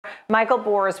Michael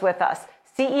Bohr is with us,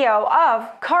 CEO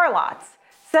of CarLotz.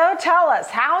 So tell us,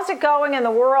 how's it going in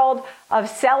the world of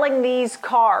selling these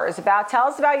cars? Tell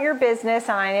us about your business.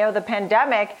 And I know the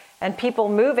pandemic and people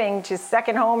moving to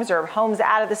second homes or homes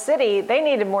out of the city, they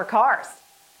needed more cars.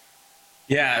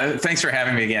 Yeah, thanks for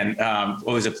having me again.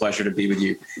 Always a pleasure to be with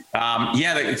you.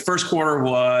 The first quarter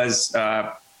was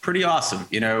pretty awesome.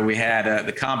 You know, we had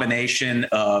the combination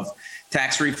of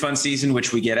tax refund season,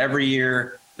 which we get every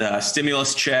year, the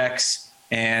stimulus checks,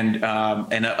 and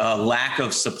a lack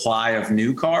of supply of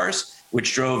new cars,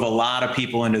 which drove a lot of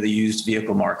people into the used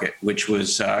vehicle market, which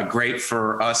was great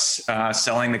for us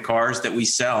selling the cars that we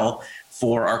sell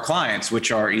for our clients,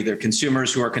 which are either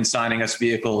consumers who are consigning us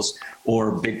vehicles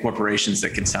or big corporations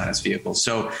that consign us vehicles.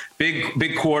 So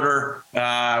big quarter.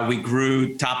 We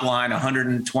grew top line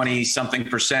 120 something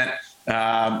percent.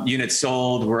 Units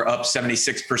sold were up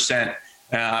 76%.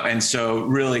 And so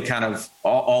really kind of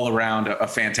all around a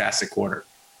fantastic quarter.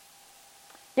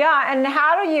 Yeah. And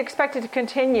how do you expect it to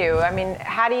continue? I mean,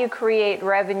 how do you create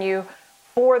revenue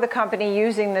for the company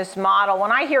using this model?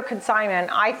 When I hear consignment,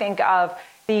 I think of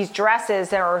these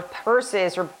dresses or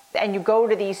purses, and you go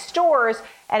to these stores,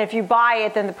 and if you buy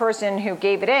it, then the person who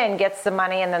gave it in gets the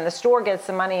money, and then the store gets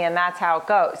the money, and that's how it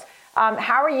goes.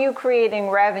 How are you creating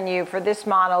revenue for this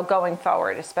model going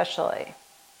forward, especially?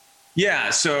 Yeah,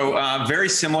 so very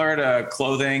similar to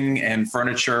clothing and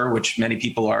furniture, which many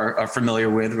people are familiar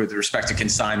with respect to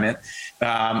consignment.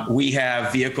 We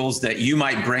have vehicles that you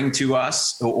might bring to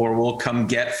us or we'll come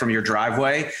get from your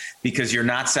driveway because you're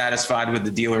not satisfied with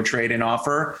the dealer trade-in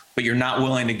offer, but you're not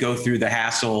willing to go through the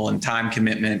hassle and time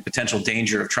commitment, potential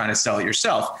danger of trying to sell it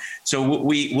yourself. So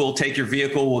we'll take your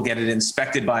vehicle, we'll get it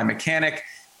inspected by a mechanic.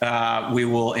 We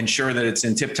will ensure that it's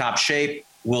in tip-top shape.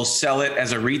 We'll sell it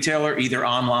as a retailer, either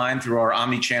online through our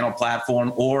omni-channel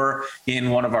platform or in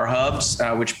one of our hubs,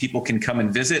 which people can come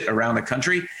and visit around the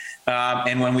country.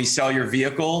 And when we sell your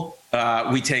vehicle,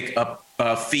 we take a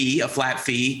flat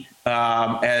fee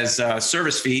as a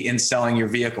service fee in selling your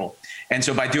vehicle. And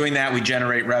so by doing that, we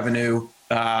generate revenue.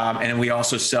 And we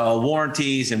also sell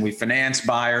warranties and we finance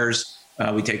buyers.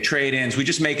 We take trade-ins. We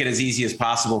just make it as easy as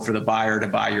possible for the buyer to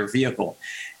buy your vehicle.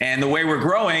 And the way we're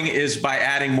growing is by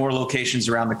adding more locations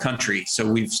around the country.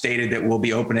 So we've stated that we'll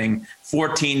be opening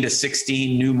 14 to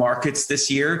 16 new markets this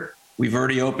year. We've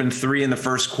already opened 3 in the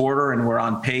first quarter, and we're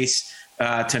on pace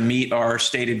to meet our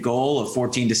stated goal of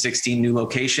 14 to 16 new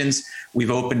locations. We've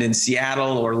opened in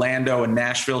Seattle, Orlando, and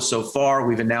Nashville so far.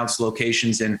 We've announced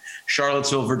locations in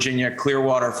Charlottesville, Virginia,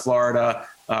 Clearwater, Florida,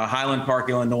 Highland Park,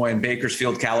 Illinois, and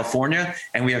Bakersfield, California.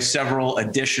 And we have several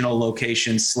additional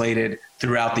locations slated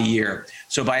throughout the year.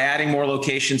 So by adding more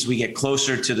locations, we get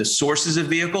closer to the sources of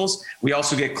vehicles. We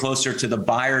also get closer to the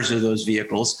buyers of those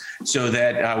vehicles so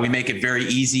that we make it very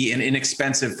easy and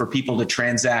inexpensive for people to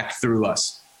transact through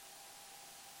us.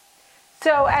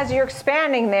 So as you're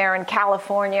expanding there in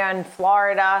California and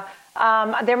Florida,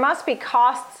 there must be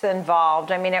costs involved.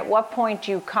 I mean, at what point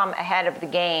do you come ahead of the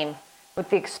game with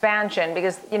the expansion?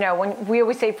 Because, you know, when we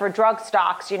always say for drug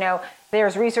stocks, you know,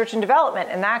 there's research and development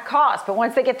and that costs. But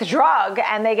once they get the drug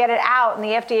and they get it out and the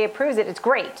FDA approves it, it's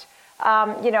great.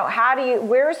 You know,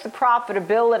 where's the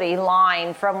profitability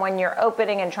line from when you're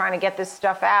opening and trying to get this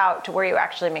stuff out to where you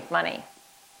actually make money?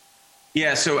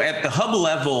 Yeah, so at the hub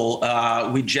level,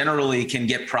 we generally can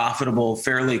get profitable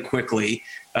fairly quickly.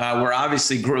 We're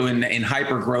obviously grew in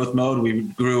hyper growth mode. We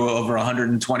grew over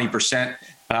 120%.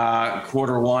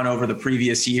 Quarter one over the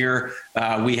previous year.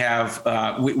 We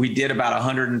did about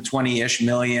 120-ish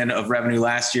million of revenue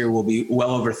last year. We'll be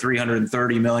well over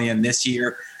 330 million this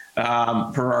year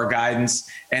per our guidance.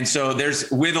 And so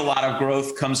with a lot of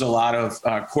growth comes a lot of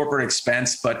corporate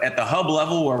expense. But at the hub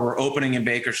level where we're opening in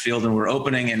Bakersfield and we're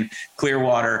opening in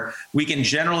Clearwater, we can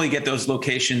generally get those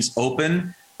locations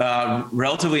open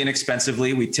relatively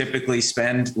inexpensively. We typically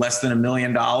spend less than $1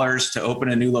 million to open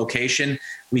a new location.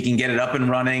 We can get it up and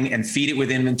running and feed it with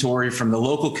inventory from the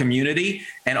local community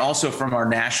and also from our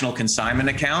national consignment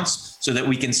accounts so that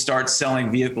we can start selling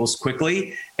vehicles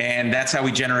quickly. And that's how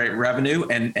we generate revenue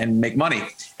and make money.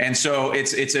 And so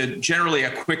it's generally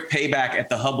a quick payback at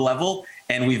the hub level.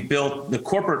 And we've built the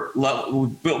corporate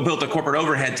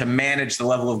overhead to manage the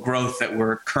level of growth that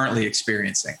we're currently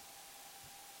experiencing.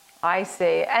 I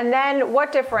see. And then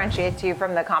what differentiates you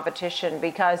from the competition?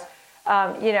 Because,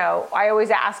 you know, I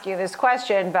always ask you this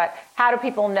question, but how do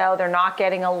people know they're not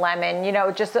getting a lemon? You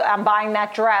know, just I'm buying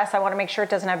that dress. I want to make sure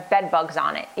it doesn't have bed bugs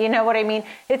on it. You know what I mean?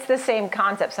 It's the same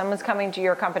concept. Someone's coming to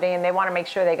your company and they want to make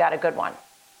sure they got a good one.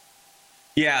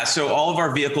 Yeah, so all of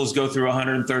our vehicles go through a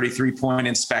 133-point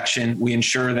inspection. We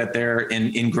ensure that they're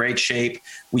in great shape.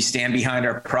 We stand behind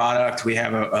our product. We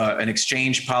have an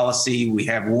exchange policy. We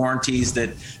have warranties that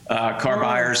car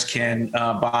buyers can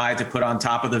buy to put on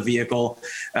top of the vehicle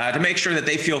to make sure that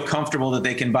they feel comfortable that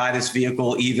they can buy this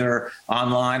vehicle either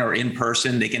online or in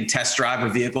person. They can test drive a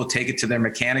vehicle, take it to their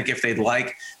mechanic if they'd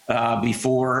like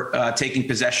before taking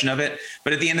possession of it.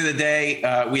 But at the end of the day,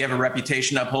 we have a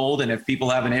reputation to uphold, and if people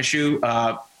have an issue,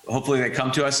 hopefully they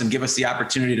come to us and give us the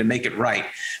opportunity to make it right.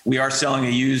 We are selling a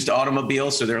used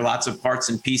automobile, so there are lots of parts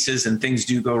and pieces and things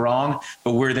do go wrong,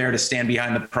 but we're there to stand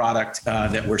behind the product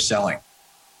that we're selling.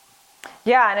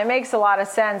 Yeah, and it makes a lot of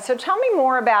sense. So tell me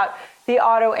more about the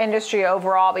auto industry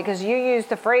overall, because you used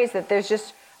the phrase that there's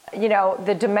just,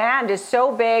 the demand is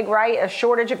so big, right? A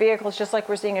shortage of vehicles, just like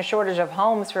we're seeing a shortage of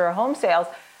homes for home sales.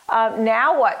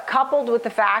 Now what? Coupled with the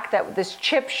fact that this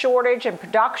chip shortage and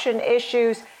production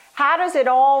issues, how does it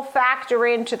all factor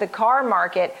into the car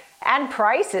market and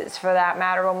prices, for that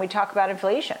matter, when we talk about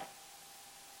inflation?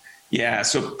 Yeah,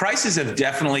 so prices have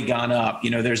definitely gone up.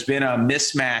 There's been a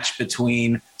mismatch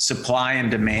between supply and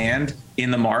demand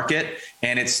in the market,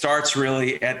 and it starts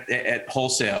really at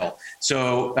wholesale.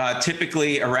 So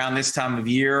typically around this time of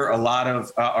year, a lot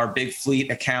of our big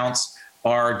fleet accounts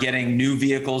are getting new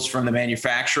vehicles from the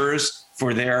manufacturers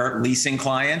for their leasing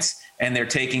clients, and they're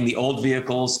taking the old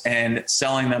vehicles and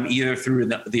selling them either through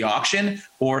the auction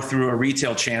or through a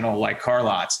retail channel like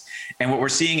CarLotz. And what we're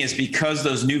seeing is because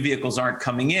those new vehicles aren't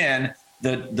coming in,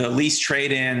 the lease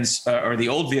trade-ins or the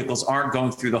old vehicles aren't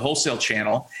going through the wholesale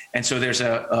channel. And so there's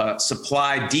a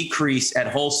supply decrease at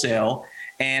wholesale.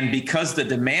 And because the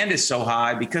demand is so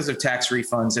high, because of tax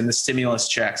refunds and the stimulus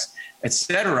checks, et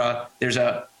cetera, there's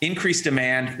a increased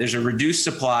demand, there's a reduced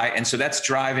supply. And so that's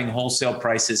driving wholesale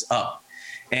prices up.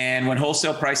 And when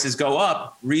wholesale prices go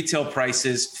up, retail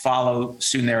prices follow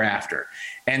soon thereafter.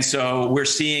 And so we're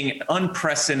seeing an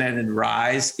unprecedented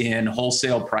rise in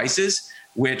wholesale prices,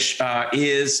 which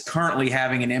is currently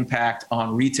having an impact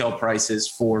on retail prices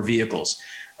for vehicles.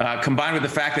 Combined with the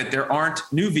fact that there aren't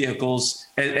new vehicles,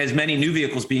 as many new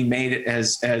vehicles being made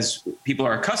as people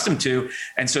are accustomed to.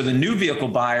 And so the new vehicle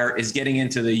buyer is getting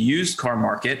into the used car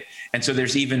market. And so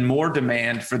there's even more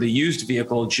demand for the used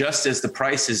vehicle just as the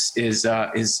price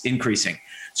is increasing.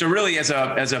 So really, as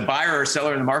a buyer or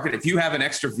seller in the market, if you have an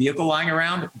extra vehicle lying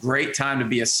around, great time to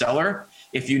be a seller.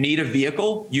 If you need a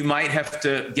vehicle, you might have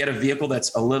to get a vehicle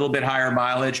that's a little bit higher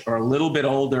mileage or a little bit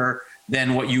older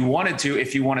than what you wanted to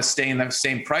if you want to stay in the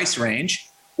same price range.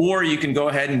 Or you can go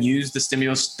ahead and use the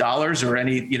stimulus dollars or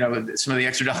any, some of the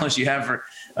extra dollars you have for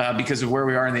because of where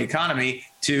we are in the economy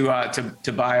to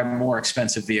buy a more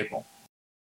expensive vehicle.